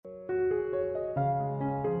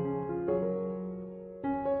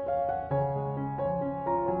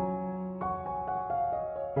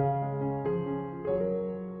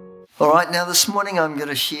All right, now this morning I'm going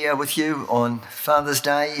to share with you on Father's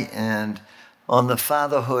Day and on the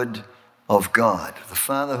fatherhood of God. The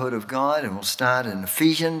fatherhood of God, and we'll start in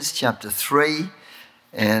Ephesians chapter 3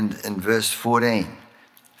 and in verse 14.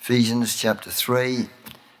 Ephesians chapter 3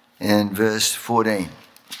 and verse 14.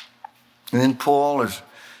 And then Paul is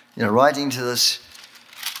writing to this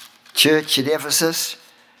church at Ephesus,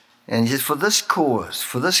 and he says, For this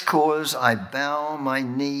cause I bow my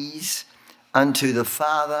knees unto the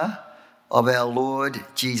Father of our Lord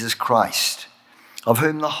Jesus Christ, of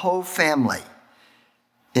whom the whole family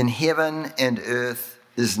in heaven and earth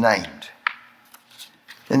is named.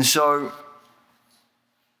 And so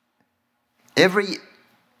every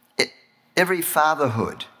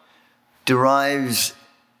fatherhood derives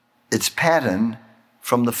its pattern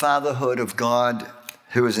from the fatherhood of God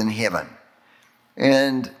who is in heaven.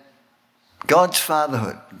 And God's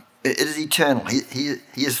fatherhood, it is eternal. He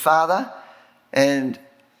is Father, and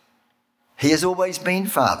He has always been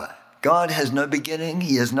Father. God has no beginning,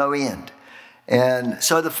 He has no end. And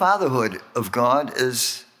so the fatherhood of God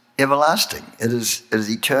is everlasting. It is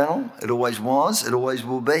eternal. It always was. It always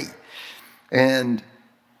will be. And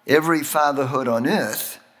every fatherhood on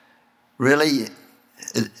earth really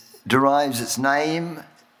derives its name,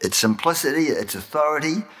 its simplicity, its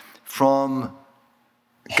authority from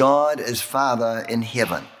God as Father in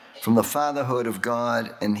heaven, from the fatherhood of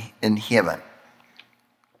God in heaven.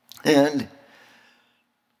 And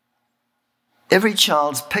every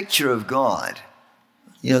child's picture of God,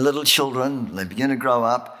 little children, they begin to grow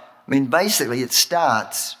up. Basically it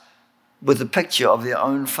starts with a picture of their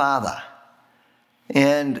own father.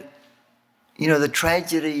 And, the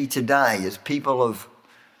tragedy today is people of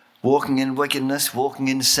walking in wickedness, walking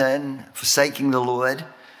in sin, forsaking the Lord.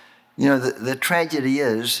 The tragedy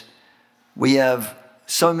is we have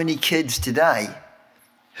so many kids today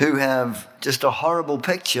who have just a horrible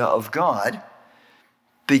picture of God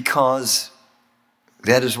because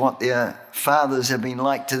that is what their fathers have been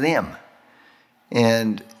like to them.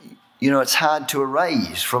 And, it's hard to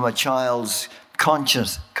erase from a child's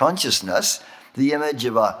consciousness the image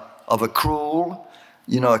of a cruel,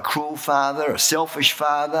 a cruel father, a selfish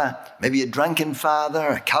father, maybe a drunken father,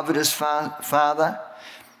 a covetous father.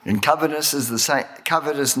 And covetousness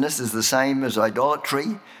is the same as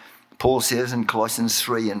idolatry, Paul says in Colossians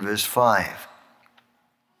 3 and verse 5.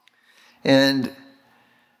 And,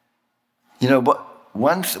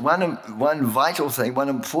 one vital thing, one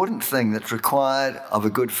important thing that's required of a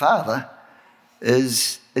good father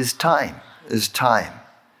is time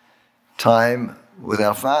with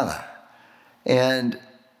our Father. And,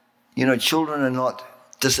 children are not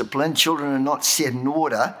disciplined. Children are not set in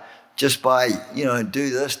order just by, do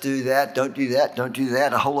this, do that, don't do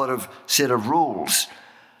that, a whole lot of set of rules.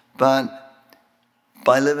 But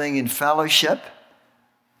by living in fellowship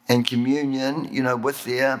and communion, with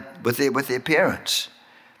their parents.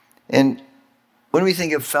 And when we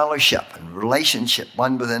think of fellowship and relationship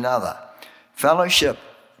one with another, fellowship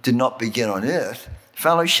did not begin on earth.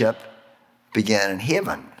 Fellowship began in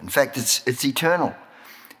heaven. In fact, it's eternal.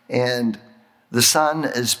 And the Son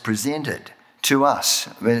is presented to us.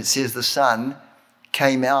 It says the Son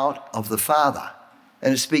came out of the Father.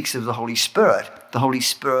 And it speaks of the Holy Spirit. The Holy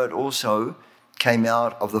Spirit also came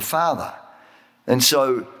out of the Father. And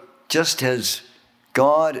so just as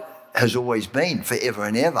God has always been forever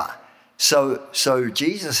and ever, so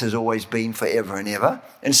Jesus has always been forever and ever.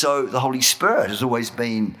 And so the Holy Spirit has always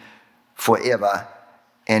been forever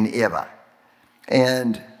and ever.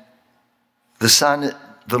 And the Son,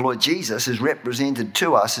 the Lord Jesus, is represented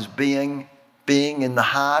to us as being in the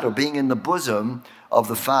heart or being in the bosom of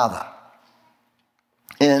the Father.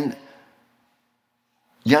 And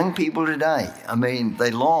young people today,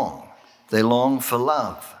 they long for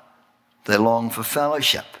love. They long for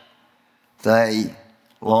fellowship. They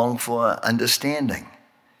long for understanding.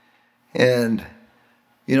 And,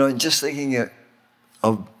 just thinking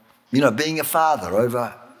of being a father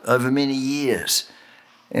over many years.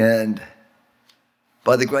 And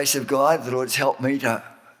by the grace of God, the Lord's helped me to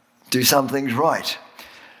do some things right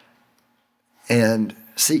and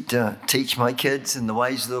seek to teach my kids in the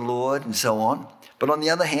ways of the Lord and so on. But on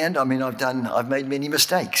the other hand, I've made many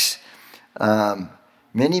mistakes. And,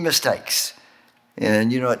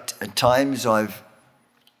 at times I've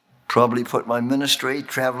probably put my ministry,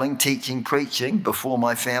 traveling, teaching, preaching before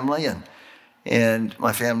my family, and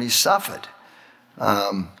my family suffered.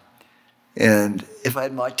 And if I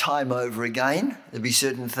had my time over again, there'd be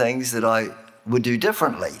certain things that I would do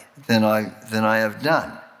differently than I have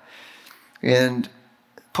done. And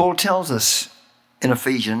Paul tells us in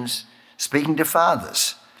Ephesians, speaking to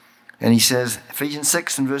fathers, and he says, Ephesians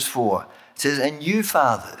 6 and verse 4, it says, and you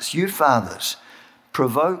fathers,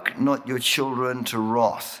 provoke not your children to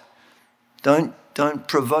wrath. Don't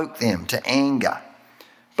provoke them to anger,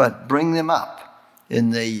 but bring them up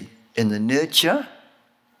in the nurture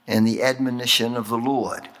and the admonition of the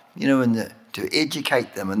Lord. To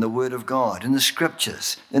educate them in the Word of God, in the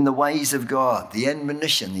Scriptures, in the ways of God, the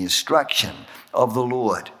admonition, the instruction of the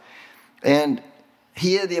Lord. And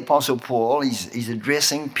here the Apostle Paul, he's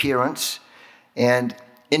addressing parents, and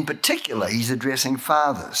in particular, he's addressing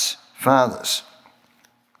fathers.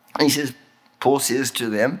 And Paul says to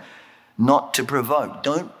them, not to provoke.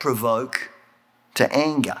 Don't provoke to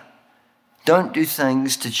anger. Don't do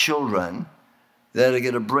things to children that are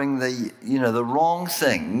going to bring the wrong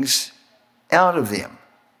things out of them.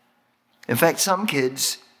 In fact, some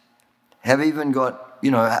kids have even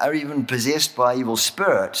are even possessed by evil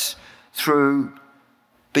spirits through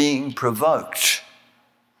being provoked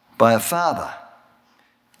by a father.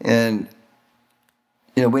 And,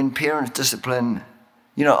 when parents discipline,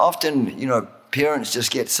 often, parents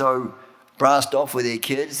just get so brassed off with their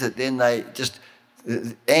kids that then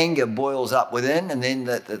anger boils up within, and then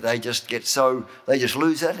that they just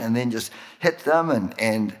lose it and then just hit them,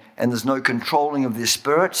 and there's no controlling of their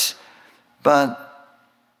spirits. But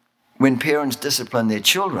when parents discipline their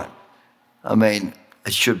children, it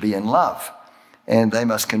should be in love, and they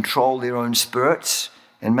must control their own spirits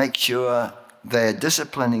and make sure they're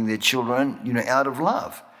disciplining their children, out of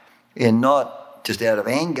love and not just out of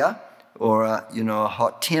anger or a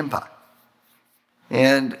hot temper.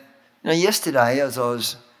 And yesterday, as I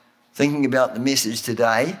was thinking about the message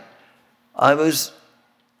today, I was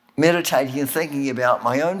meditating and thinking about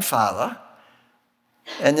my own father,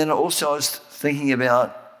 and then also I was thinking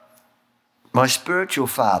about my spiritual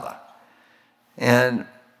father. And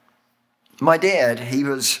my dad, he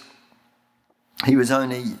was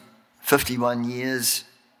only 51 years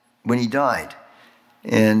when he died,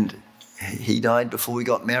 and he died before we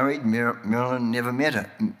got married. Marilyn never met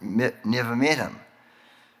him.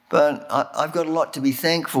 But I've got a lot to be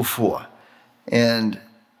thankful for. And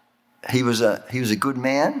he was a good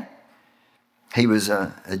man. He was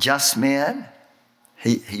a just man.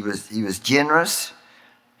 He was generous.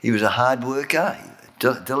 He was a hard worker,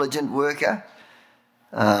 diligent worker.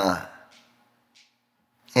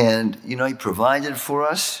 And he provided for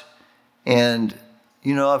us. And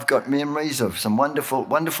I've got memories of some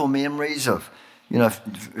wonderful memories of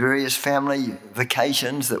various family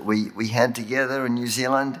vacations that we had together in New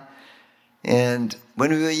Zealand. And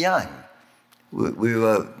when we were young, we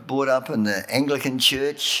were brought up in the Anglican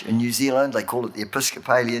church in New Zealand. They call it the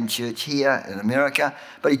Episcopalian church here in America.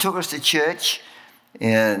 But he took us to church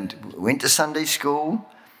and went to Sunday school,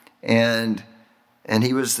 and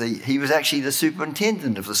he was actually the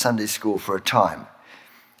superintendent of the Sunday school for a time.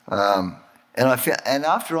 And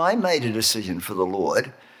after I made a decision for the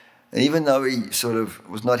Lord, and even though he sort of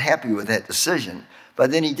was not happy with that decision, but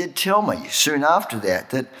then he did tell me soon after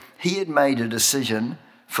that he had made a decision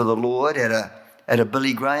for the Lord at a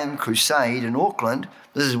Billy Graham crusade in Auckland.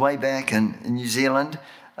 This is way back in New Zealand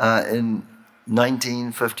in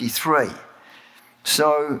 1953.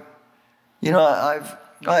 So,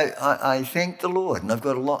 I thank the Lord, and I've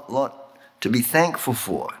got a lot to be thankful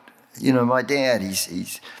for. My dad,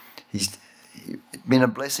 he's been a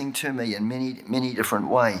blessing to me in many different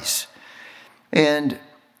ways. And,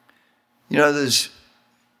 there's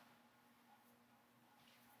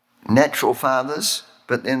natural fathers,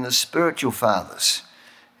 but then the spiritual fathers.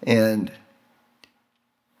 And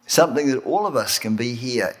something that all of us can be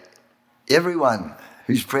here, everyone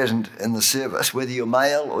who's present in the service, whether you're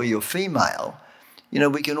male or you're female,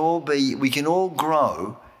 we can all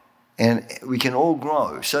grow, and we can all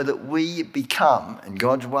grow so that we become, in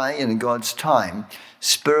God's way and in God's time,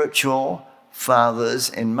 spiritual fathers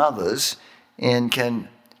and mothers, and can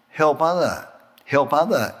help other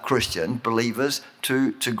Christian believers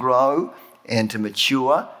to grow and to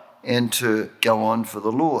mature and to go on for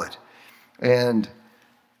the Lord. And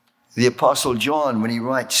the Apostle John, when he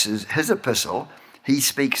writes his epistle, he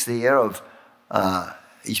speaks there of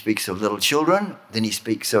little children, then he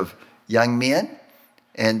speaks of young men,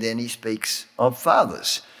 and then he speaks of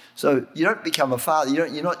fathers. So you don't become a father.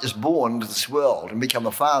 You're not just born into this world and become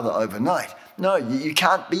a father overnight. No, you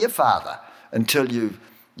can't be a father until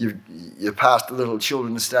you're past the little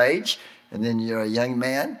children stage, and then you're a young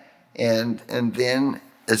man, and then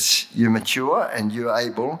you mature and you're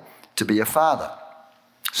able to be a father.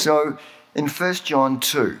 So in 1 John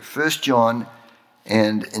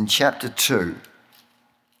and in chapter 2,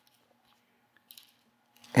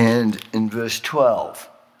 and in verse 12,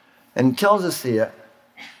 and it tells us there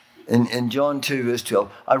in John 2 verse 12,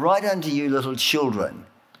 I write unto you little children,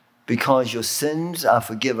 because your sins are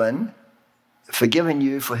forgiven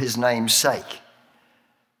you for his name's sake.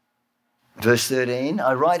 Verse 13,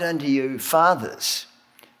 I write unto you, fathers,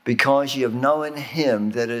 because ye have known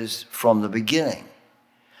him that is from the beginning.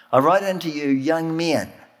 I write unto you, young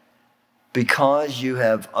men, because you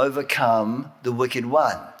have overcome the wicked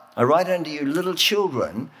one. I write unto you, little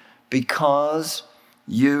children, because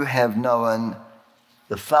you have known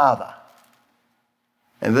the Father.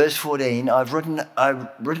 And verse 14, I've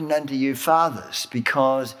written unto you, fathers,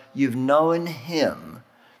 because you've known him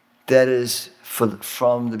that is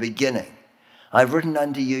from the beginning. I've written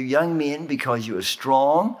unto you, young men, because you are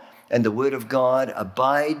strong, and the word of God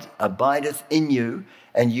abideth in you,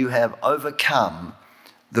 and you have overcome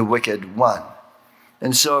the wicked one.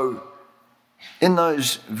 And so, in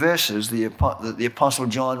those verses that the Apostle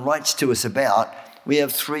John writes to us about, we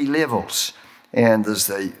have three levels. And there's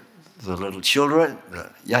the little children, the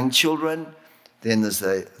young children, then there's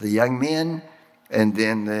the young men, and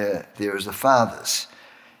then there is the fathers.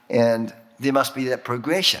 And there must be that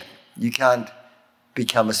progression. You can't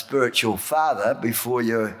become a spiritual father before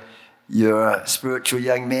you're a spiritual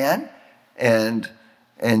young man, and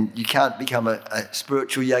you can't become a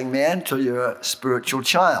spiritual young man until you're a spiritual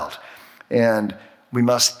child. And we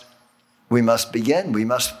must begin. We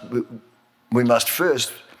must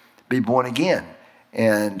first be born again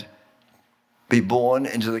and be born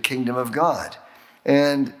into the kingdom of God.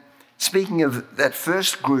 And speaking of that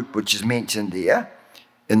first group which is mentioned there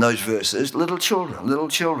in those verses, little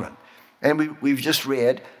children. And we've just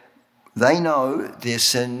read, they know their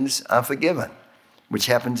sins are forgiven, which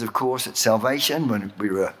happens, of course, at salvation. When we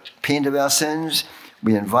repent of our sins,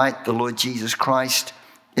 we invite the Lord Jesus Christ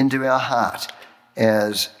into our heart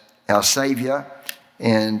as our Saviour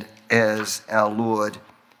and as our Lord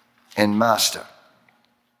and Master.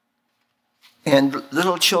 And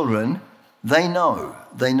little children, they know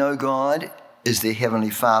God is their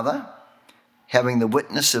Heavenly Father, having the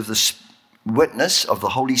witness of the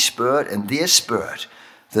Holy Spirit and their spirit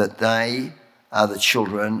that they are the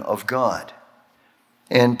children of God.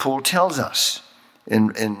 And Paul tells us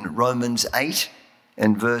in Romans 8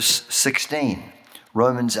 and verse 16.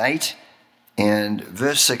 Romans 8 and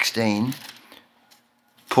verse 16,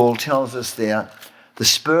 Paul tells us there, the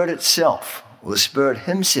Spirit itself, or the Spirit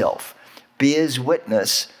himself, bears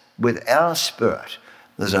witness with our spirit.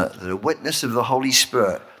 There's a witness of the Holy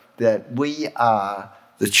Spirit that we are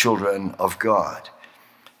the children of God.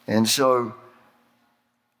 And so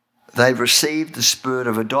they've received the spirit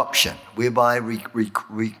of adoption, whereby we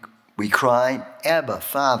cry, Abba,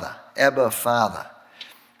 Father, Abba, Father.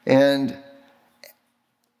 And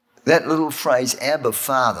that little phrase, Abba,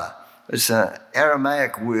 Father, is an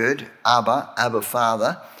Aramaic word, Abba,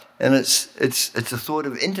 Father, and it's a thought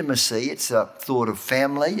of intimacy, it's a thought of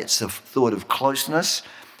family, it's a thought of closeness,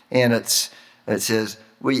 and it says,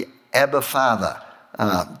 we Abba, Father,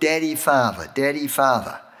 Daddy,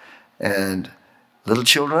 Father, and little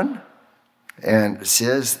children, and it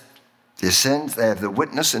says their sins, they have the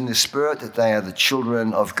witness in their spirit that they are the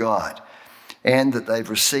children of God, and that they've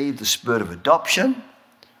received the spirit of adoption,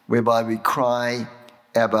 whereby we cry,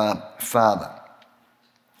 Abba, Father.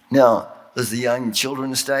 Now, there's the young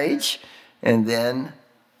children stage, and then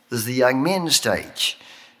there's the young men stage.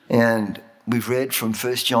 And we've read from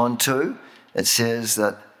 1 John 2, it says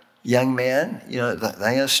that young men, that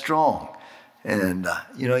they are strong. And,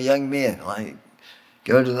 young men, like,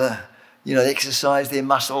 go to exercise their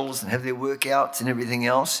muscles and have their workouts and everything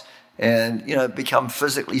else, and, become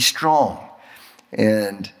physically strong.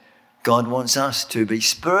 And God wants us to be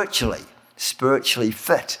spiritually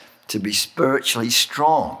fit, to be spiritually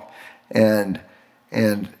strong. And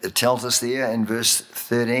it tells us there in verse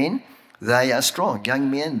 13, they are strong.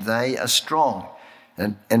 Young men, they are strong.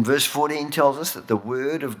 And verse 14 tells us that the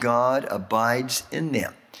word of God abides in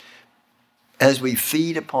them. As we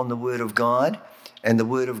feed upon the word of God, and the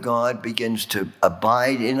word of God begins to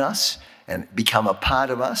abide in us and become a part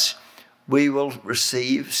of us, we will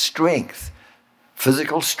receive strength,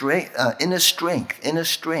 physical strength, inner strength,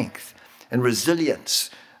 and resilience.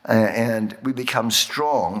 And we become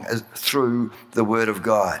strong through the word of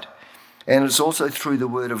God. And it's also through the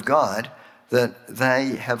word of God that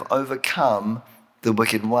they have overcome the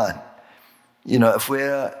wicked one. If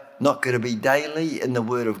we're not going to be daily in the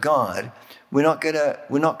word of God, we're not going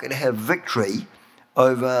to have victory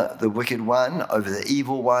over the wicked one, over the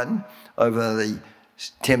evil one, over the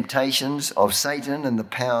temptations of Satan and the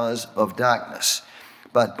powers of darkness.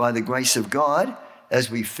 But by the grace of God, as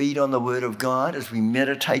we feed on the word of God, as we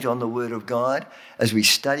meditate on the word of God, as we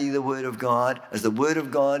study the word of God, as the word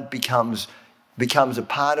of God becomes becomes a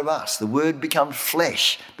part of us. The Word becomes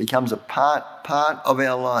flesh, becomes a part of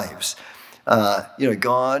our lives.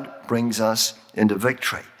 God brings us into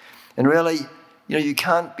victory. And really, you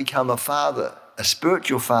can't become a father, a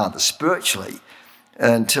spiritual father, spiritually,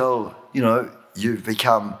 until, you've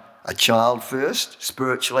become a child first,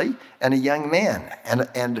 spiritually, and a young man,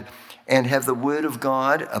 and have the Word of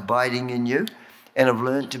God abiding in you, and have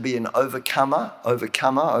learned to be an overcomer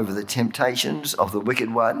over the temptations of the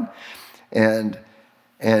wicked one, and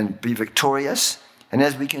be victorious. And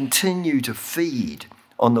as we continue to feed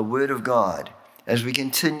on the Word of God, as we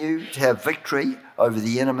continue to have victory over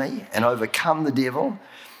the enemy and overcome the devil,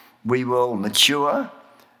 we will mature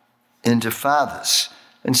into fathers.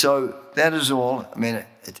 And so that is all.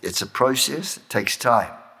 It's a process. It takes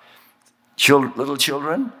time. Little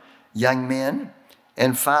children, young men,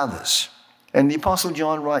 and fathers. And the Apostle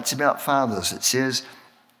John writes about fathers. It says,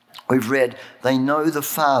 we've read, they know the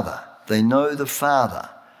Father. They know the Father.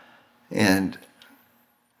 And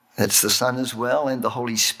that's the Son as well, and the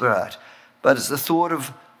Holy Spirit. But it's the thought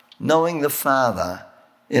of knowing the Father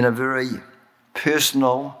in a very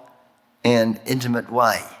personal and intimate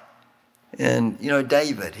way. And,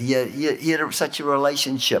 David, he had such a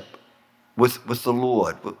relationship with the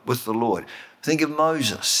Lord, with the Lord. Think of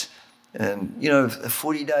Moses and,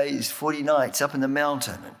 40 days, 40 nights up in the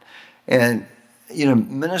mountain and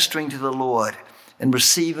ministering to the Lord and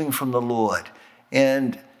receiving from the Lord.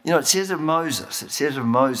 And, it says of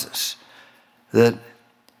Moses that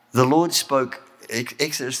the Lord spoke,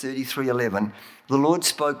 Exodus 33:11, the Lord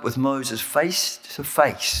spoke with Moses face to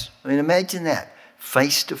face. Imagine that,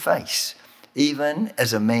 face to face, even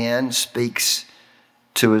as a man speaks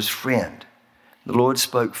to his friend. The Lord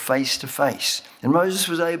spoke face to face. And Moses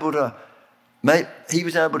was able to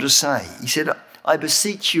say, he said, I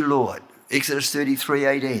beseech you, Lord. Exodus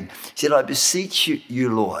 33:18. He said, I beseech you,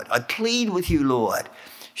 Lord. I plead with you, Lord.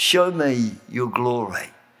 Show me your glory.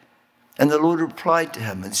 And the Lord replied to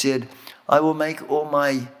him and said, I will make all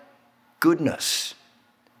my goodness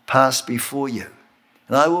pass before you.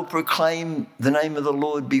 And I will proclaim the name of the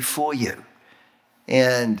Lord before you.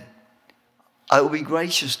 And I will be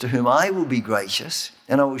gracious to whom I will be gracious,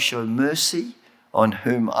 and I will show mercy on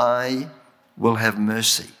whom I will have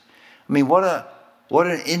mercy. What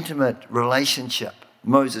an intimate relationship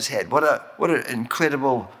Moses had. What an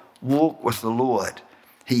incredible walk with the Lord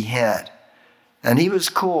he had. And he was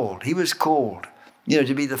called,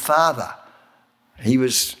 to be the father. He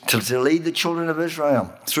was to lead the children of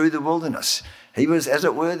Israel through the wilderness. He was, as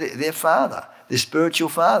it were, their father, their spiritual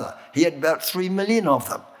father. He had about 3 million of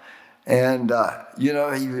them. And,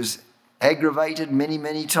 he was aggravated many,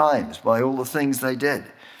 many times by all the things they did.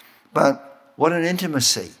 But what an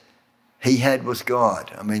intimacy he had with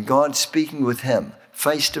God. God speaking with him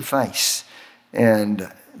face to face,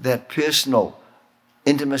 and that personal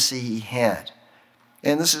intimacy he had.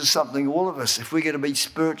 And this is something all of us, if we're going to be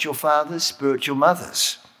spiritual fathers, spiritual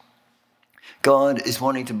mothers, God is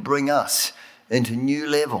wanting to bring us into new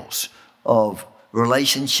levels of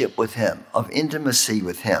relationship with him, of intimacy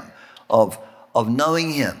with him, of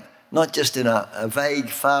knowing him, not just in a vague,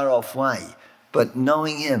 far-off way, but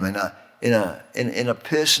knowing him in a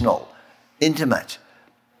personal, intimate,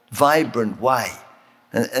 vibrant way.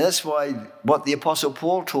 And that's why what the Apostle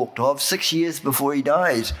Paul talked of 6 years before he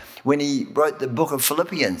died, when he wrote the book of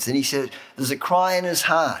Philippians, and he said there's a cry in his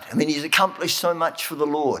heart. He's accomplished so much for the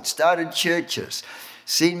Lord, started churches,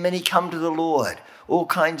 seen many come to the Lord, all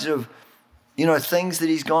kinds of, things that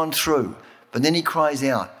he's gone through. But then he cries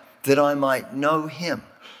out, that I might know him,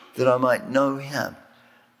 that I might know him.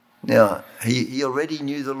 Now, he already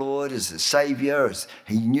knew the Lord as his Savior.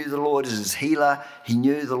 He knew the Lord as his healer. He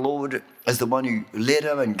knew the Lord as the one who led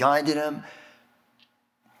him and guided him.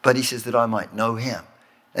 But he says that I might know him.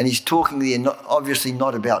 And he's talking there obviously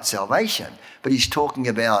not about salvation, but he's talking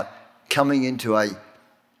about coming into a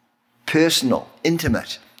personal,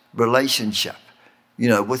 intimate relationship,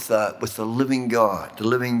 with the living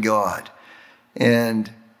God,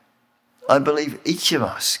 And I believe each of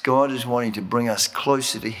us, God is wanting to bring us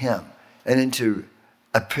closer to him and into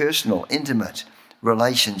a personal, intimate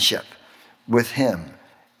relationship with him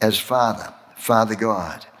as Father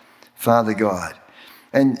God.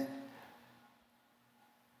 And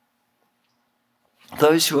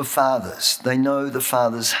those who are fathers, they know the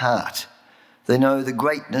Father's heart. They know the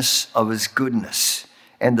greatness of his goodness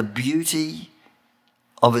and the beauty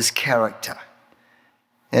of his character.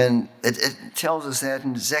 And it tells us that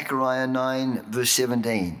in Zechariah 9, verse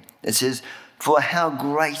 17. It says, for how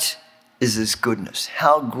great is his goodness?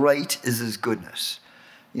 How great is his goodness?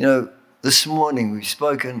 This morning we've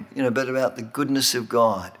spoken, a bit about the goodness of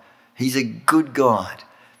God. He's a good God.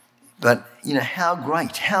 But, how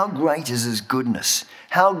great is his goodness?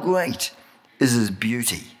 How great is his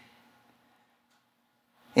beauty?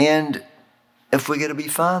 And if we're going to be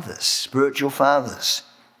fathers, spiritual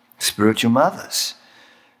mothers,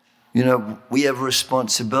 we have a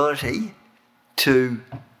responsibility to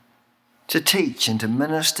teach and to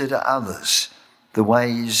minister to others the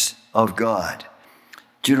ways of God.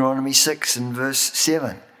 Deuteronomy 6 and verse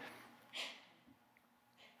 7.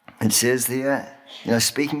 It says there,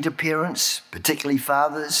 speaking to parents, particularly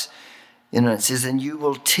fathers, it says, and you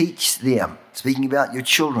will teach them, speaking about your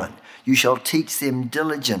children, you shall teach them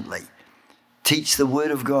diligently. Teach the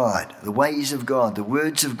word of God, the ways of God, the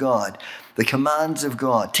words of God, the commands of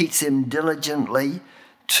God. Teach them diligently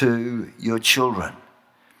to your children.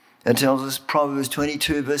 It tells us, Proverbs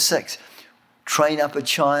 22 verse 6, train up a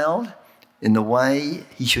child in the way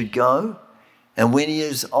he should go, and when he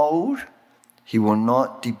is old, he will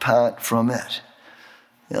not depart from it.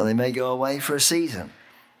 They may go away for a season,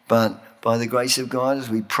 but by the grace of God, as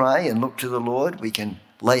we pray and look to the Lord, we can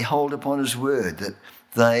lay hold upon his word that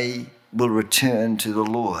they will return to the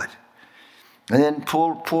Lord. And then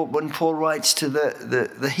when Paul writes to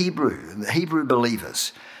the Hebrew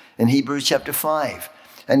believers in Hebrews chapter 5,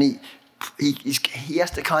 and he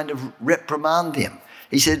has to kind of reprimand them.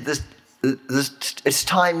 He said, it's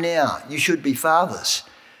time now. You should be fathers.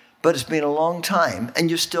 But it's been a long time, and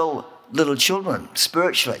you're still little children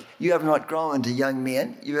spiritually. You have not grown to young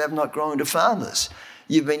men. You have not grown to fathers.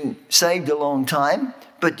 You've been saved a long time,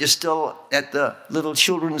 but you're still at the little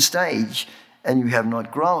children stage, and you have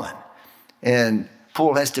not grown. And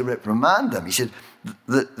Paul has to reprimand them. He said,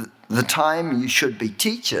 the time you should be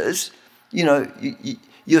teachers,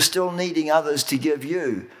 you're still needing others to give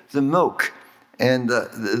you the milk and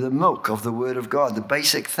the milk of the Word of God, the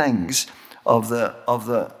basic things of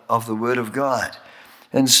the Word of God.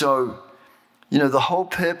 And so, the whole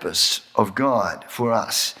purpose of God for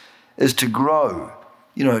us is to grow,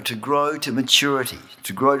 to maturity,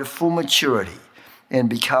 to grow to full maturity and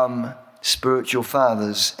become spiritual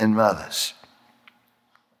fathers and mothers.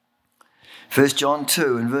 1 John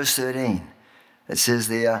 2 and verse 13, it says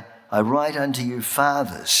there, I write unto you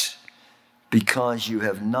fathers, because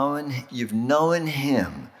you've known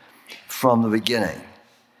him from the beginning.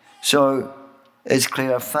 So it's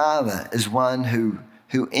clear a father is one who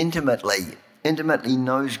intimately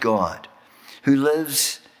knows God, who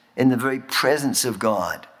lives in the very presence of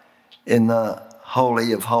God, in the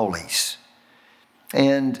Holy of Holies.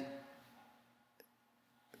 And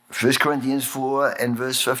 1 Corinthians 4 and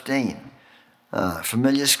verse 15,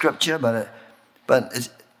 familiar scripture, but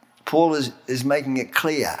Paul is making it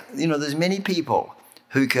clear. There's many people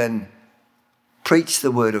who can preach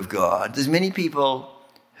the Word of God. There's many people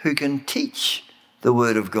who can teach the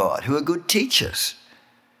Word of God, who are good teachers.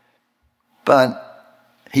 But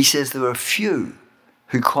he says there are few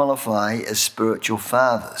who qualify as spiritual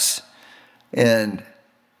fathers. And,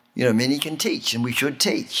 many can teach, and we should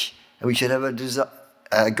teach. And we should have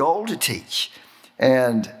a goal to teach.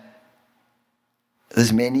 And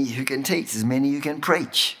there's many who can teach. There's many who can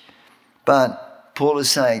preach. But Paul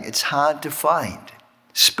is saying it's hard to find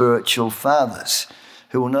spiritual fathers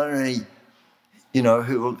who will not only,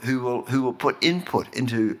 who will put input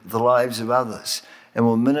into the lives of others and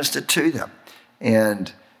will minister to them,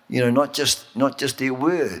 and not just their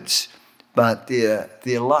words, but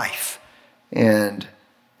their life. And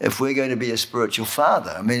if we're going to be a spiritual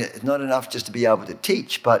father, it's not enough just to be able to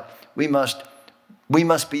teach, but we must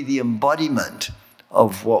be the embodiment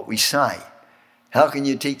of what we say. How can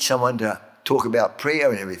you teach someone to talk about prayer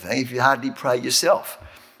and everything if you hardly pray yourself?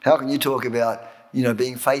 How can you talk about,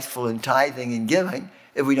 being faithful in tithing and giving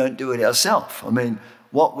if we don't do it ourselves?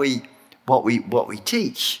 What we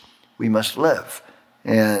teach, we must live.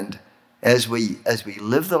 And as we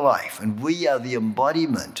live the life, and we are the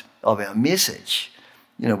embodiment of our message,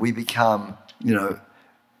 we become,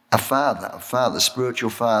 a father, spiritual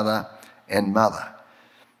father and mother.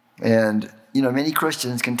 And many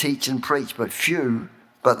Christians can teach and preach, but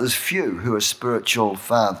there's few who are spiritual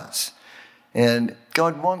fathers. And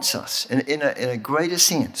God wants us, in a greater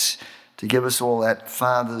sense, to give us all that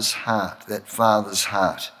father's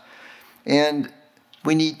heart. And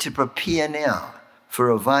we need to prepare now, for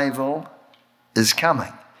revival is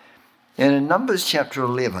coming. And in Numbers chapter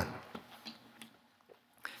 11,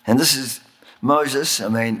 and this is Moses,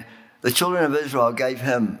 the children of Israel gave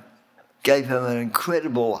him an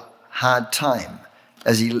incredible hard time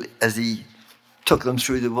as he took them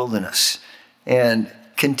through the wilderness. And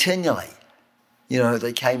continually,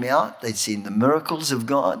 they came out, they'd seen the miracles of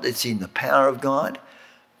God, they'd seen the power of God,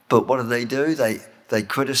 but what did they do? They They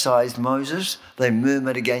criticized Moses. They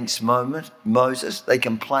murmured against Moses. They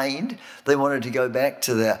complained. They wanted to go back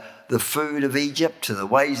to the food of Egypt, to the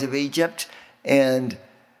ways of Egypt. And,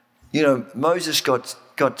 Moses got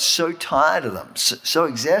so tired of them, so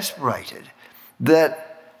exasperated, that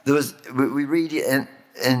we read in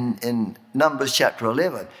Numbers chapter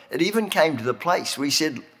 11, it even came to the place where he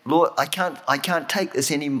said, Lord, I can't take this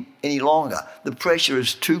any longer. The pressure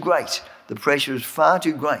is too great. The pressure is far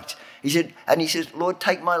too great. He says, Lord,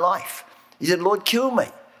 take my life. He said, Lord, kill me.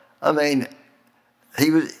 I mean, he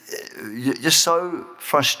was just so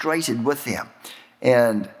frustrated with them.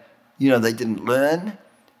 And, they didn't learn.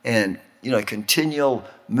 And, continual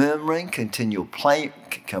murmuring, continual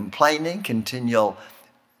complaining, continual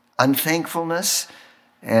unthankfulness,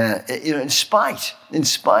 in spite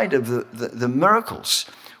of the miracles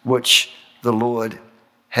which the Lord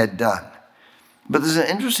had done. But there's an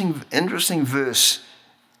interesting verse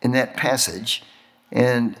in that passage,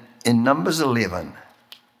 and in Numbers 11,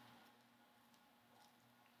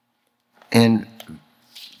 and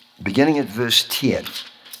beginning at verse 10,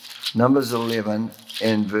 Numbers 11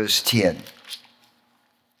 and verse 10.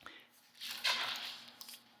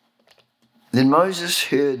 Then Moses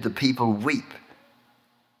heard the people weep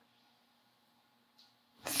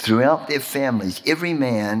throughout their families, every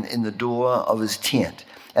man in the door of his tent,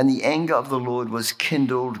 and the anger of the Lord was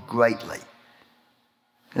kindled greatly.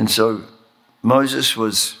 And so Moses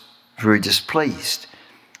was very displeased.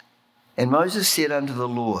 And Moses said unto the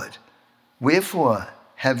Lord, Wherefore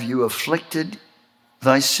have you afflicted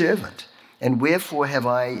thy servant? And wherefore have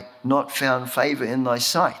I not found favour in thy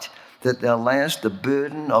sight, that thou layest the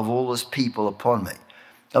burden of all this people upon me?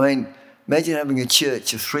 I mean, imagine having a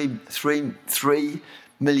church of 3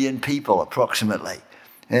 million people approximately.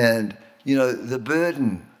 And, the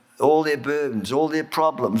burden, all their burdens, all their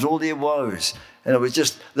problems, all their woes. And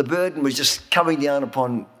the burden was just coming down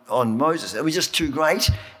on Moses. It was just too great.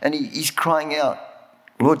 And he's crying out,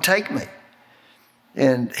 Lord, take me.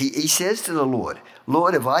 And he says to the Lord,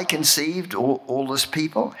 Lord, have I conceived all this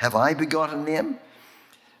people? Have I begotten them?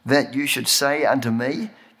 That you should say unto me,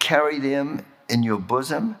 carry them in your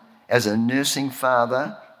bosom, as a nursing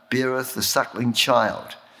father beareth the suckling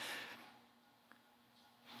child,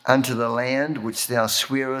 unto the land which thou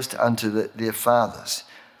swearest unto their fathers.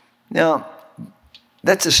 Now,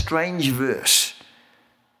 that's a strange verse.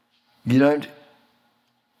 You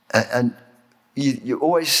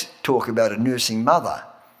always talk about a nursing mother.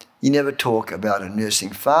 You never talk about a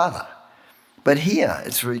nursing father. But here,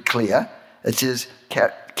 it's very clear. It says,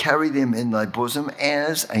 carry them in thy bosom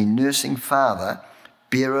as a nursing father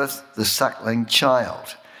beareth the suckling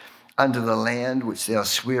child, unto the land which thou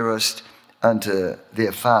swearest unto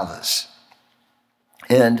their fathers.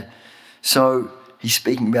 And so he's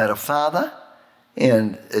speaking about a father,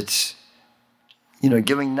 and it's,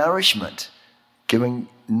 giving nourishment to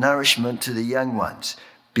the young ones,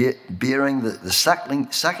 bearing the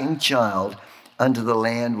sucking child unto the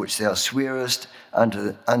land which thou swearest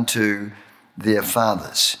unto their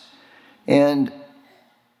fathers. And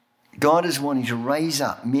God is wanting to raise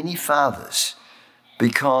up many fathers,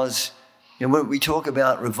 because when we talk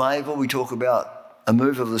about revival, we talk about a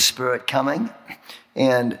move of the Spirit coming,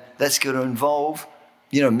 and that's going to involve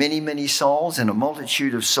many souls, and a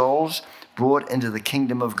multitude of souls brought into the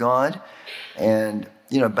kingdom of God, and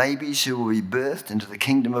babies who will be birthed into the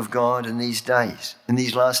kingdom of God in these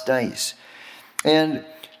last days. And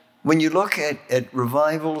when you look at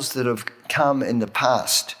revivals that have come in the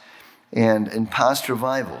past, and in past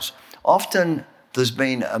revivals, often there's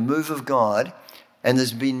been a move of God, and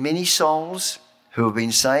there's been many souls who have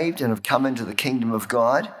been saved and have come into the kingdom of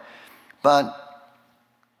God, but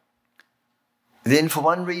then for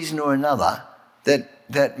one reason or another,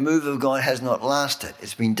 that move of God has not lasted.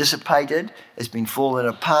 It's been dissipated, it's been fallen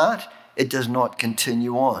apart, it does not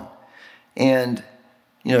continue on. And,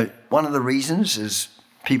 one of the reasons is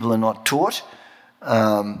people are not taught.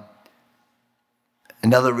 Another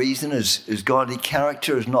reason is godly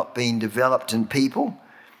character has not been developed in people.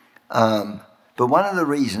 But one of the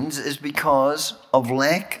reasons is because of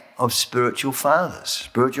lack of spiritual fathers,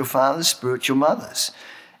 spiritual mothers.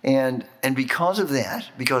 And because of that,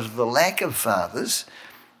 because of the lack of fathers,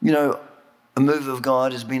 a move of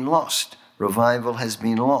God has been lost. Revival has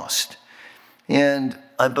been lost. And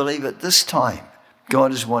I believe at this time,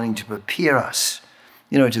 God is wanting to prepare us,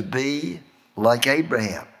 to be like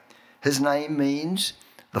Abraham. His name means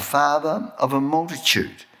the father of a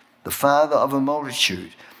multitude, the father of a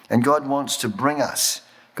multitude. And God wants to bring us.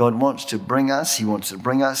 He wants to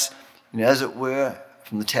bring us, as it were,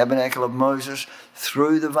 from the tabernacle of Moses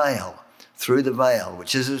through the veil,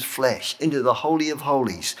 which is his flesh, into the Holy of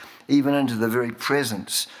Holies, even into the very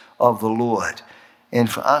presence of the Lord. And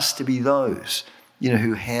for us to be those,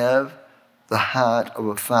 who have the heart of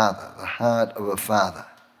a father, the heart of a father.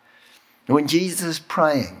 And when Jesus is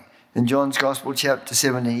praying in John's Gospel chapter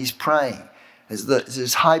 17, he's praying. It's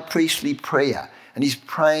his high priestly prayer. And he's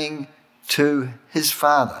praying to his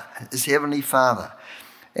Father, his heavenly Father.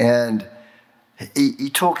 And he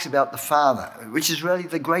talks about the Father, which is really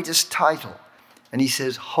the greatest title. And he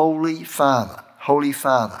says, Holy Father, Holy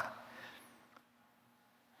Father.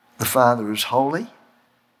 The Father is holy,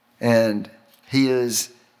 and he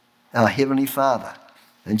is our heavenly Father.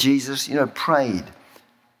 And Jesus, prayed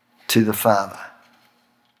to the Father.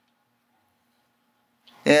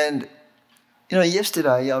 And,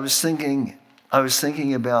 yesterday I was thinking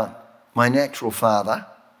about my natural father,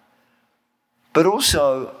 but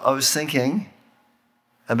also I was thinking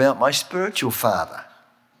about my spiritual father,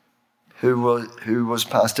 who was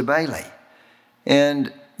Pastor Bailey.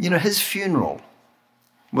 And, his funeral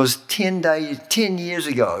was 10 years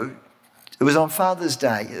ago. It was on Father's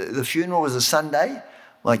Day. The funeral was a Sunday,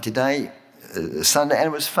 like today, Sunday, and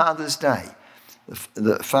it was Father's Day.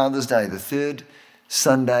 The Father's Day, the third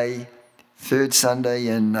Sunday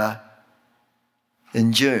in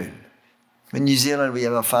June. In New Zealand, we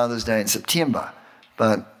have our Father's Day in September,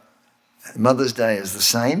 but Mother's Day is the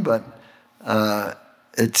same, but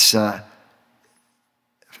it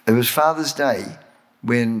was Father's Day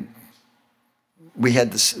when we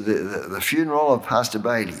had the funeral of Pastor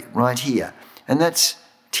Bailey right here. And that's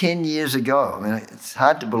 10 years ago. I mean, it's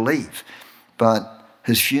hard to believe. But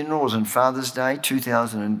his funeral was on Father's Day,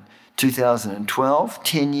 2012,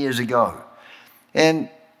 10 years ago. And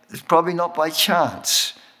it's probably not by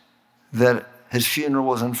chance that his funeral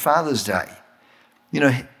was on Father's Day.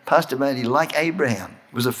 Pastor Bailey, like Abraham,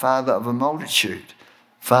 was a father of a multitude,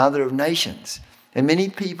 father of nations. And many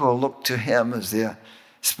people look to him as their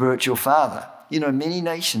spiritual father. Many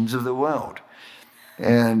nations of the world.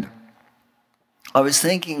 And I was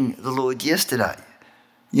thanking the Lord yesterday,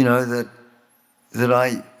 that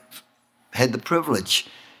I had the privilege.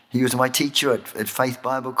 He was my teacher at Faith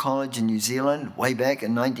Bible College in New Zealand way back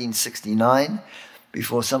in 1969,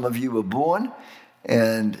 before some of you were born.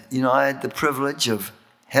 And, I had the privilege of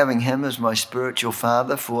having him as my spiritual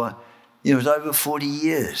father for, it was over 40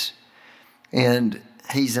 years. And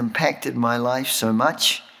he's impacted my life so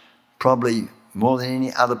much, probably more than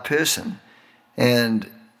any other person, and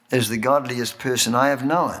is the godliest person I have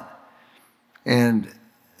known. And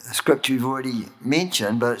the scripture you've already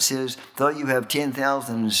mentioned, but it says, though you have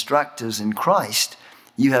 10,000 instructors in Christ,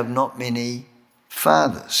 you have not many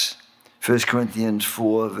fathers. 1 Corinthians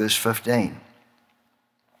 4, verse 15.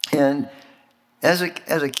 And as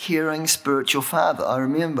a caring spiritual father, I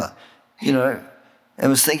remember, I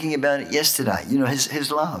was thinking about it yesterday, his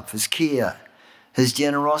love, his care, his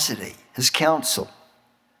generosity, his counsel,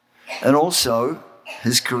 and also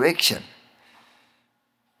his correction,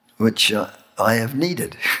 which I have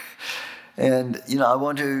needed. And, I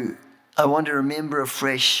want to remember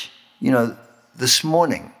afresh, this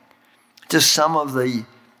morning, just some of the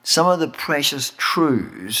precious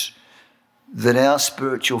truths that our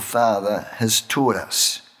spiritual father has taught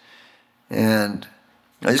us. And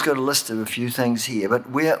I just got a list of a few things here,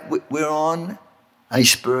 but we're on a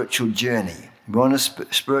spiritual journey. We're on a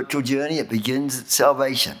spiritual journey. It begins at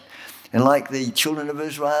salvation. And like the children of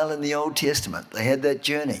Israel in the Old Testament, they had that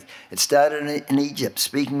journey. It started in Egypt,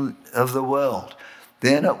 speaking of the world.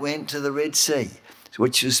 Then it went to the Red Sea,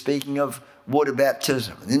 which was speaking of water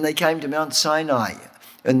baptism. And then they came to Mount Sinai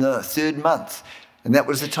in the third month. And that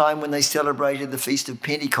was the time when they celebrated the Feast of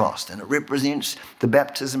Pentecost. And it represents the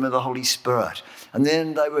baptism of the Holy Spirit. And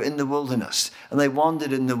then they were in the wilderness. And they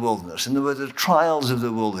wandered in the wilderness. And there were the trials of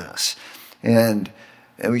the wilderness. And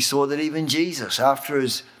we saw that even Jesus, after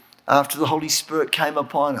the Holy Spirit came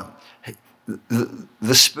upon him,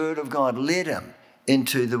 the Spirit of God led him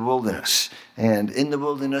into the wilderness. And in the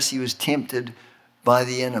wilderness, he was tempted by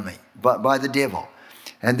the enemy, by the devil.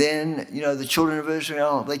 And then, the children of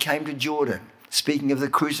Israel, they came to Jordan, speaking of the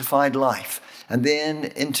crucified life. And then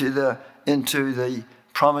into the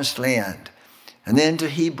promised land. And then to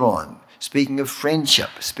Hebron, speaking of friendship,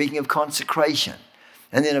 speaking of consecration.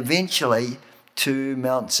 And then eventually to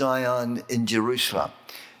Mount Zion in Jerusalem.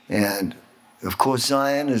 And of course,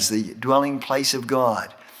 Zion is the dwelling place of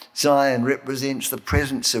God. Zion represents the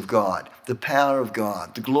presence of God, the power of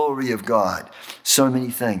God, the glory of God, so many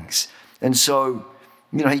things. And so,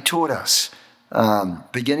 he taught us,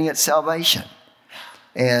 beginning at salvation.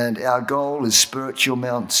 And our goal is spiritual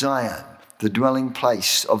Mount Zion, the dwelling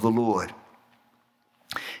place of the Lord.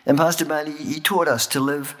 And Pastor Bailey, he taught us to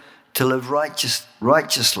live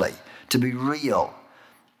righteously, to be real,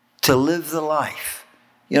 to live the life,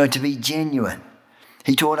 to be genuine.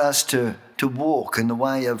 He taught us to walk in the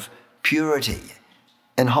way of purity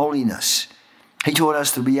and holiness. He taught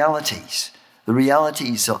us the realities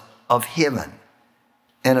of heaven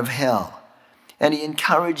and of hell. And he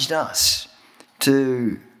encouraged us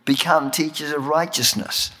to become teachers of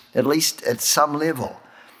righteousness, at least at some level.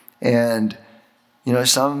 And,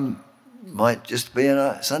 some might just be in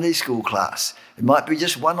a Sunday school class. It might be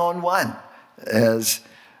just one-on-one, as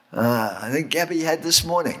I think Gabby had this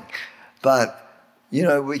morning. But,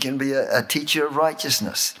 we can be a teacher of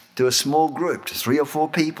righteousness to a small group, to 3 or 4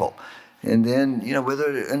 people. And then,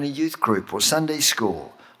 whether in a youth group or Sunday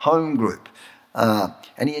school, home group.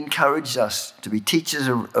 And he encouraged us to be teachers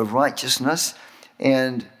of righteousness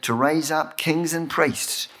and to raise up kings and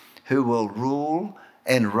priests who will rule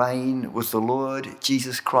and reign with the Lord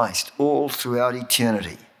Jesus Christ all throughout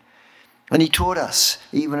eternity. And he taught us,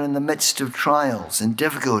 even in the midst of trials and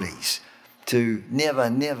difficulties, to never,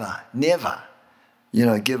 never, never,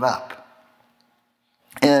 give up.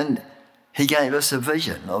 And he gave us a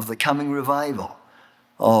vision of the coming revival,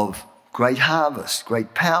 of great harvest,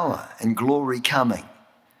 great power and glory coming.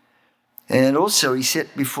 And also he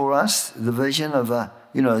set before us the vision of a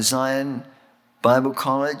Zion Bible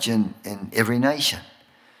College in every nation.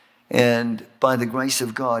 And by the grace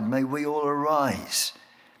of God, may we all arise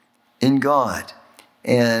in God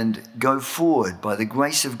and go forward by the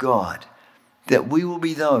grace of God, that we will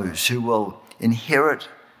be those who will inherit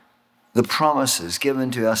the promises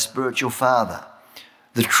given to our spiritual Father,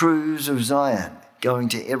 the truths of Zion going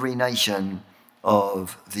to every nation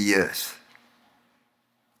of the earth.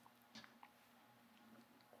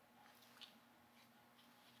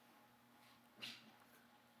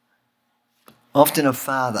 Often a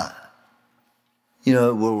father,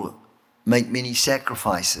 will make many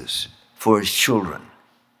sacrifices for his children.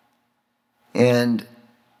 And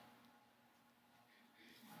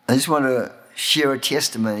I just want to share a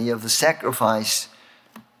testimony of the sacrifice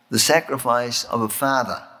of a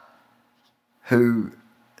father who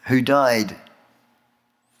died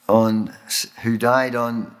on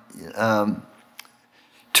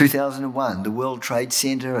 2001, the World Trade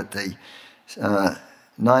Center at the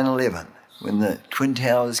 9/11, when the Twin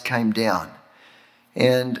Towers came down.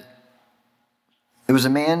 And there was a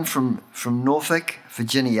man from Norfolk,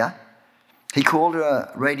 Virginia. He called a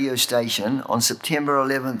radio station on September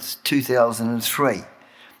 11th, 2003.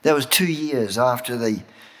 That was 2 years after the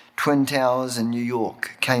Twin Towers in New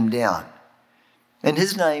York came down. And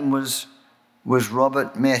his name was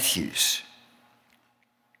Robert Matthews.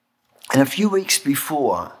 And a few weeks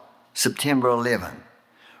before September 11,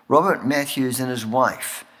 Robert Matthews and his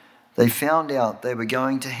wife, they found out they were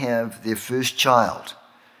going to have their first child.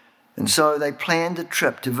 And so they planned a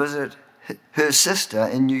trip to visit her sister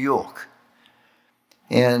in New York.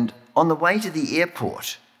 And on the way to the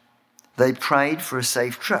airport, they prayed for a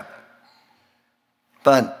safe trip.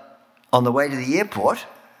 But on the way to the airport,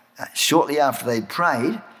 shortly after they'd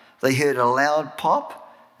prayed, they heard a loud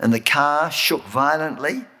pop and the car shook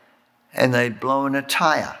violently and they'd blown a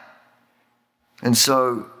tire. And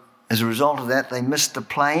so as a result of that, they missed the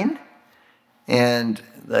plane and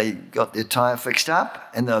they got their tire fixed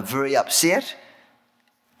up and they were very upset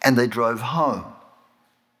and they drove home.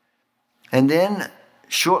 And then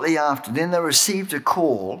shortly after, they received a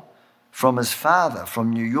call from his father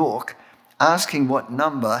from New York asking what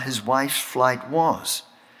number his wife's flight was.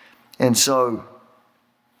 And so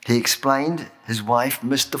he explained his wife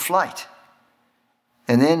missed the flight.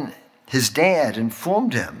 And then his dad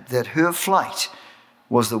informed him that her flight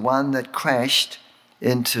was the one that crashed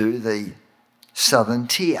into the southern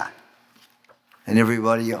tier. And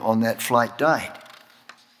everybody on that flight died.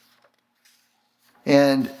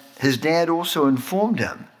 And his dad also informed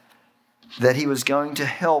him that he was going to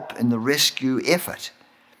help in the rescue effort.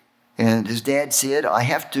 And his dad said, I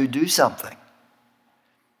have to do something.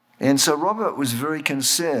 And so Robert was very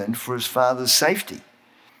concerned for his father's safety,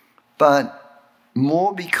 but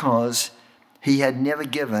more because he had never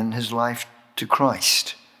given his life to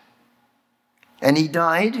Christ. And he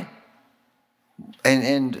died,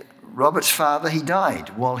 and Robert's father, he died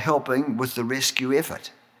while helping with the rescue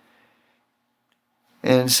effort.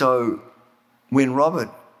 And so when Robert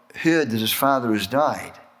heard that his father has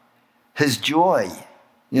died, his joy,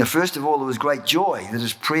 first of all, there was great joy that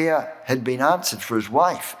his prayer had been answered for his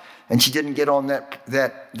wife, and she didn't get on that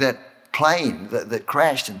plane that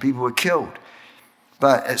crashed and people were killed.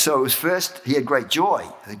 But so it was first, he had great joy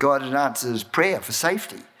that God had answered his prayer for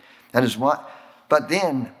safety and his wife. But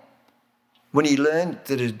then when he learned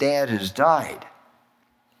that his dad has died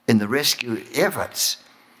in the rescue efforts,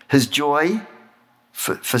 his joy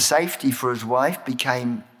for safety for his wife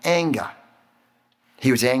became anger.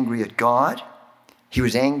 He was angry at God. He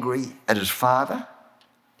was angry at his father.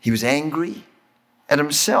 He was angry at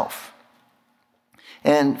himself.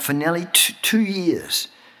 And for nearly 2 years,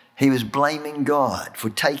 he was blaming God for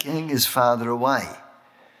taking his father away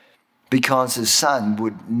because his son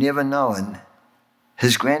would never known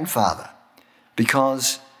his grandfather,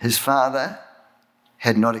 because his father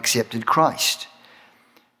had not accepted Christ,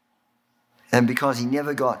 and because he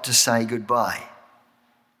never got to say goodbye.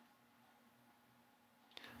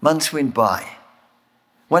 Months went by.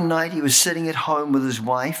 One night he was sitting at home with his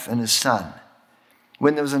wife and his son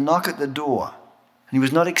when there was a knock at the door, and he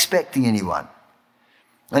was not expecting anyone.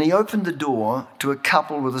 And he opened the door to a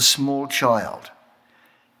couple with a small child.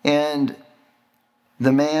 And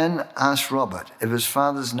the man asked Robert if his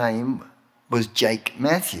father's name was Jake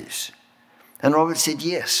Matthews. And Robert said,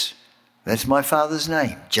 yes, that's my father's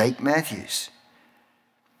name, Jake Matthews.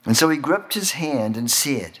 And so he gripped his hand and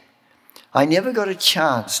said, I never got a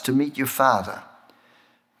chance to meet your father,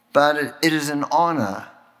 but it is an honor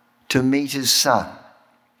to meet his son.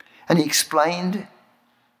 And he explained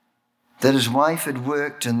that his wife had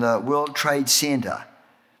worked in the World Trade Center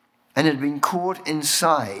and had been caught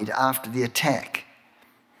inside after the attack.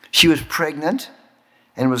 She was pregnant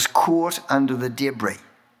and was caught under the debris.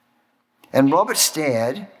 And Robert's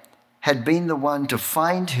dad had been the one to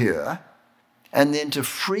find her and then to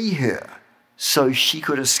free her so she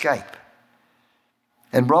could escape.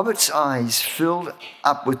 And Robert's eyes filled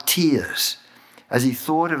up with tears as he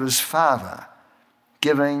thought of his father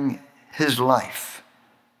giving his life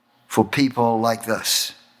for people like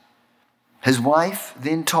this. His wife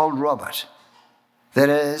then told Robert that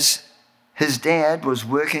as his dad was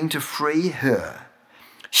working to free her,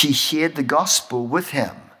 she shared the gospel with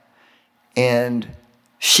him and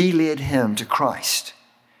she led him to Christ.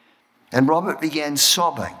 And Robert began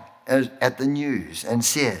sobbing at the news and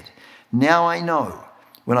said, now I know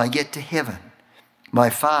when I get to heaven, my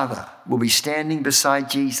father will be standing beside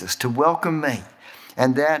Jesus to welcome me,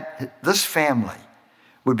 and that this family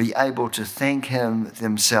would be able to thank him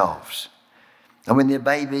themselves. And when their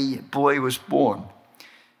baby boy was born,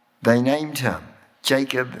 they named him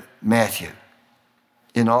Jacob Matthew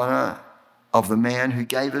in honor of the man who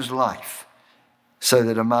gave his life so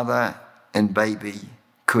that a mother and baby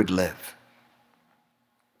could live.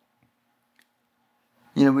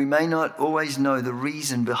 You know, we may not always know the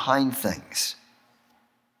reason behind things,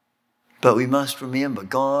 but we must remember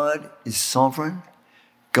God is sovereign.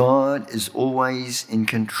 God is always in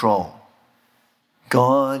control.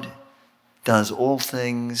 God does all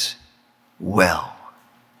things well.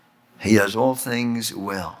 He does all things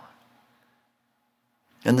well.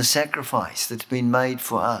 And the sacrifice that's been made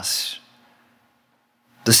for us,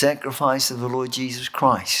 the sacrifice of the Lord Jesus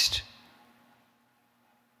Christ,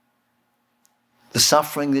 the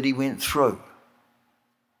suffering that he went through.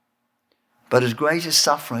 But his greatest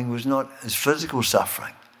suffering was not his physical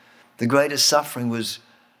suffering. The greatest suffering was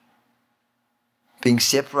being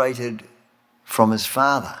separated from his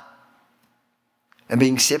Father and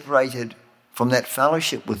being separated from that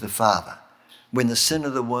fellowship with the Father when the sin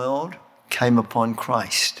of the world came upon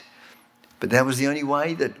Christ. But that was the only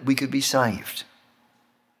way that we could be saved.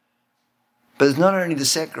 But it's not only the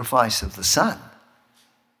sacrifice of the Son,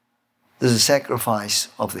 there's a sacrifice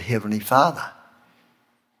of the Heavenly Father.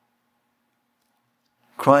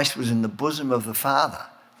 Christ was in the bosom of the Father.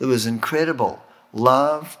 There was incredible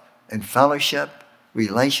love and fellowship,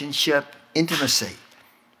 relationship, intimacy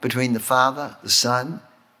between the Father, the Son,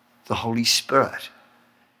 the Holy Spirit.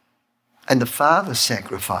 And the Father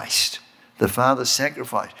sacrificed. The Father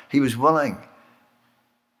sacrificed. He was willing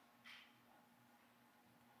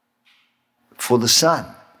for the Son,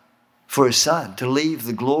 for his Son, to leave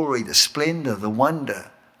the glory, the splendor, the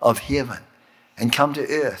wonder of heaven and come to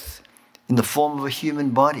earth in the form of a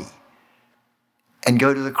human body and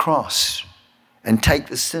go to the cross and take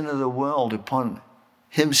the sin of the world upon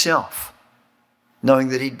himself, knowing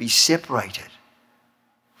that he'd be separated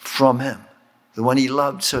from him, the one he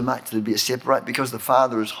loved so much, that he'd be separate because the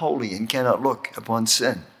Father is holy and cannot look upon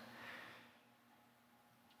sin.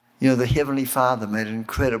 You know, the Heavenly Father made an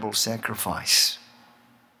incredible sacrifice.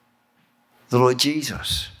 The Lord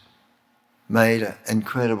Jesus made an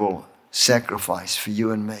incredible sacrifice for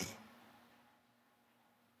you and me.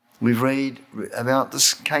 We've read about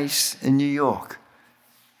this case in New York.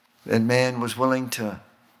 That man was willing to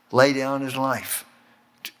lay down his life.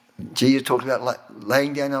 Jesus talked about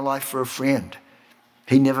laying down a life for a friend.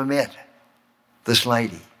 He never met this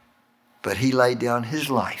lady, but he laid down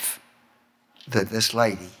his life that this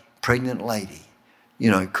lady, pregnant lady,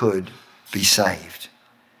 could be saved.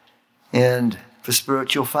 And for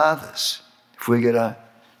spiritual fathers, if we're going to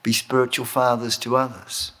be spiritual fathers to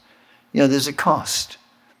others. There's a cost.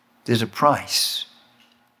 There's a price.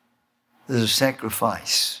 There's a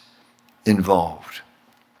sacrifice involved.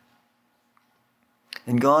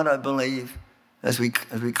 And God, I believe, as we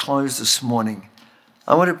close this morning,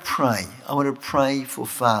 I want to pray. I want to pray for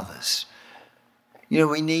fathers.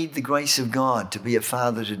 We need the grace of God to be a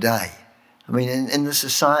father today. In the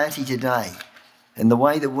society today, and the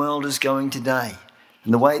way the world is going today,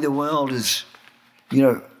 and the way the world is,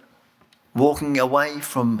 walking away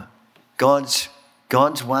from God's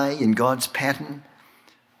way and God's pattern,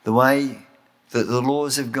 the way that the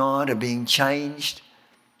laws of God are being changed,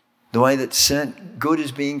 the way that good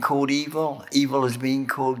is being called evil, evil is being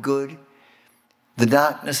called good. The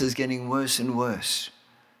darkness is getting worse and worse.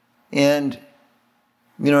 And,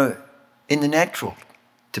 in the natural,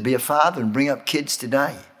 to be a father and bring up kids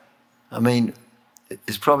today,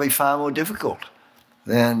 it's probably far more difficult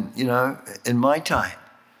than, in my time.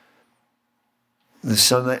 There's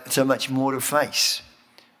so much more to face.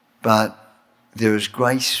 But there is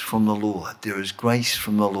grace from the Lord. There is grace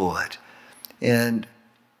from the Lord. And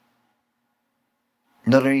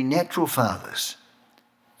not only natural fathers,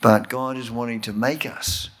 but God is wanting to make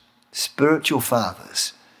us spiritual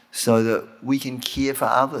fathers so that we can care for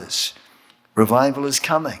others. Revival is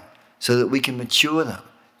coming so that we can mature them,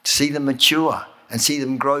 see them mature and see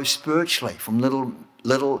them grow spiritually from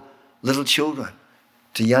little children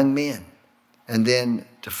to young men and then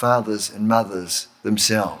to fathers and mothers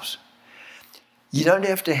themselves. You don't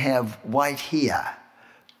have to have white hair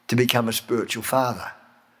to become a spiritual father.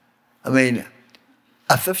 A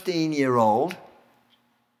 15-year-old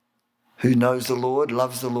who knows the Lord,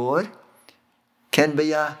 loves the Lord, can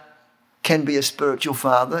be a spiritual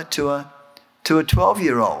father to a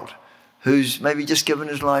 12-year-old who's maybe just given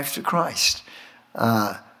his life to Christ.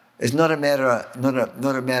 It's not a matter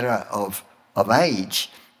of age,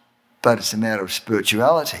 but it's a matter of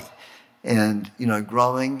spirituality and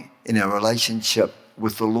growing in our relationship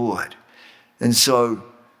with the Lord. And so,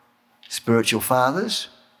 spiritual fathers,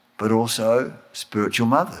 but also spiritual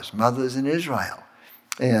mothers in Israel.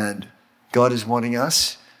 And God is wanting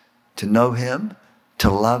us to know Him, to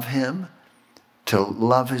love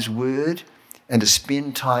His word, and to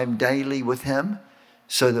spend time daily with Him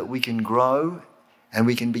so that we can grow and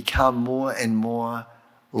we can become more and more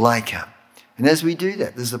like Him. And as we do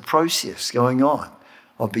that, there's a process going on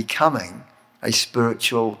of becoming a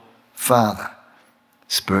spiritual father,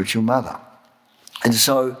 spiritual mother. And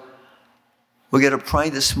so we're going to pray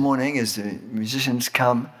this morning as the musicians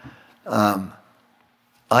come.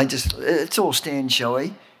 Let's all stand, shall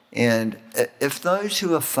we? And if those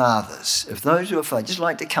who are fathers, just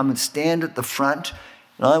like to come and stand at the front,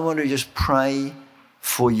 and I want to just pray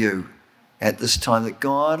for you at this time that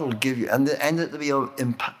God will give you, and that there be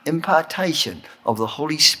an impartation of the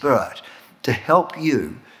Holy Spirit to help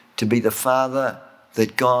you to be the father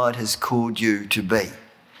that God has called you to be.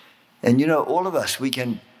 And all of us, we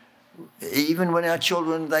can, even when our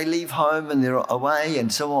children, they leave home and they're away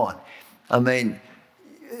and so on.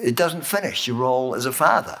 It doesn't finish your role as a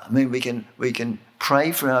father. We can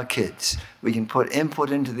pray for our kids. We can put input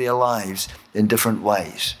into their lives in different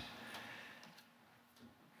ways.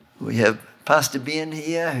 We have Pastor Ben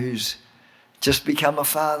here, who's just become a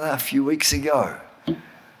father a few weeks ago.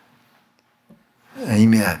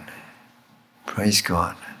 Amen. Praise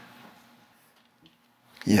God.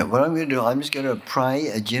 Yeah, what I'm going to do, I'm just going to pray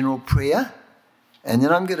a general prayer, and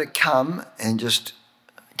then I'm going to come and just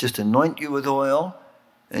anoint you with oil,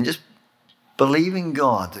 and just believing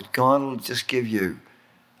God that God will just give you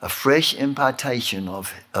a fresh impartation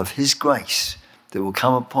of His grace that will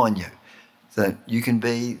come upon you, that you can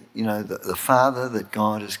be, the father that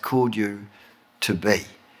God has called you to be.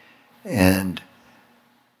 And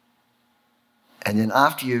then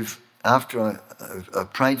after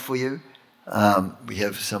I've prayed for you, we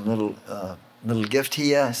have some little gift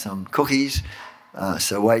here, some cookies.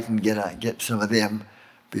 So wait and get some of them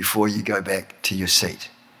before you go back to your seat.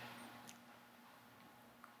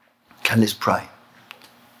 Okay, let's pray.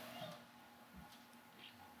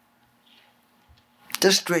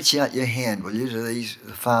 Just stretch out your hand, will you, to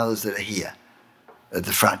the fathers that are here at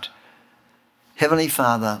the front. Heavenly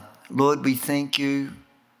Father, Lord, we thank you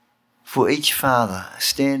for each father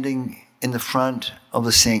standing in the front of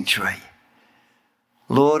the sanctuary.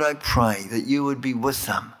 Lord, I pray that you would be with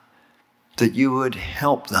them, that you would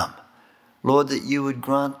help them. Lord, that you would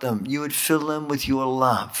grant them, you would fill them with your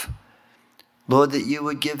love. Lord, that you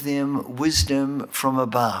would give them wisdom from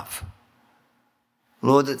above.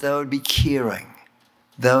 Lord, that they would be caring,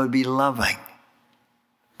 they would be loving,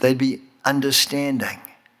 they'd be understanding.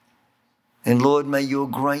 And Lord, may your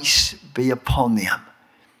grace be upon them.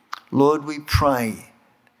 Lord, we pray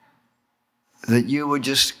that you would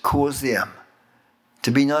just cause them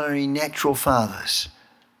to be not only natural fathers,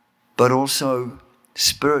 but also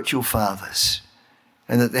spiritual fathers,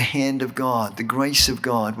 and that the hand of God, the grace of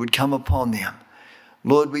God would come upon them.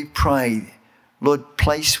 Lord, we pray, Lord,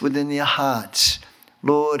 place within their hearts,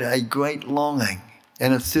 Lord, a great longing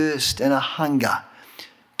and a thirst and a hunger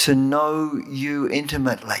to know you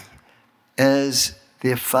intimately as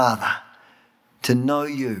their Father, to know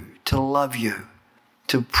you, to love you,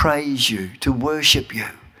 to praise you, to worship you,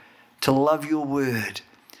 to love your word.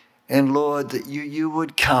 And Lord, that you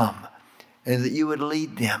would come and that you would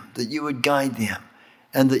lead them, that you would guide them,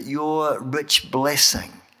 and that your rich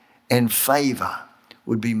blessing and favor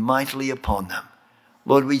would be mightily upon them.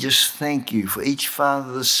 Lord, we just thank you for each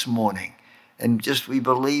father this morning. And just we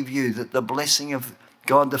believe you that the blessing of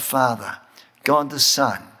God the Father, God the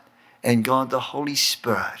Son, and God the Holy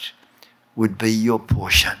Spirit would be your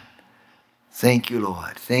portion. Thank you,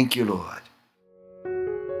 Lord. Thank you, Lord.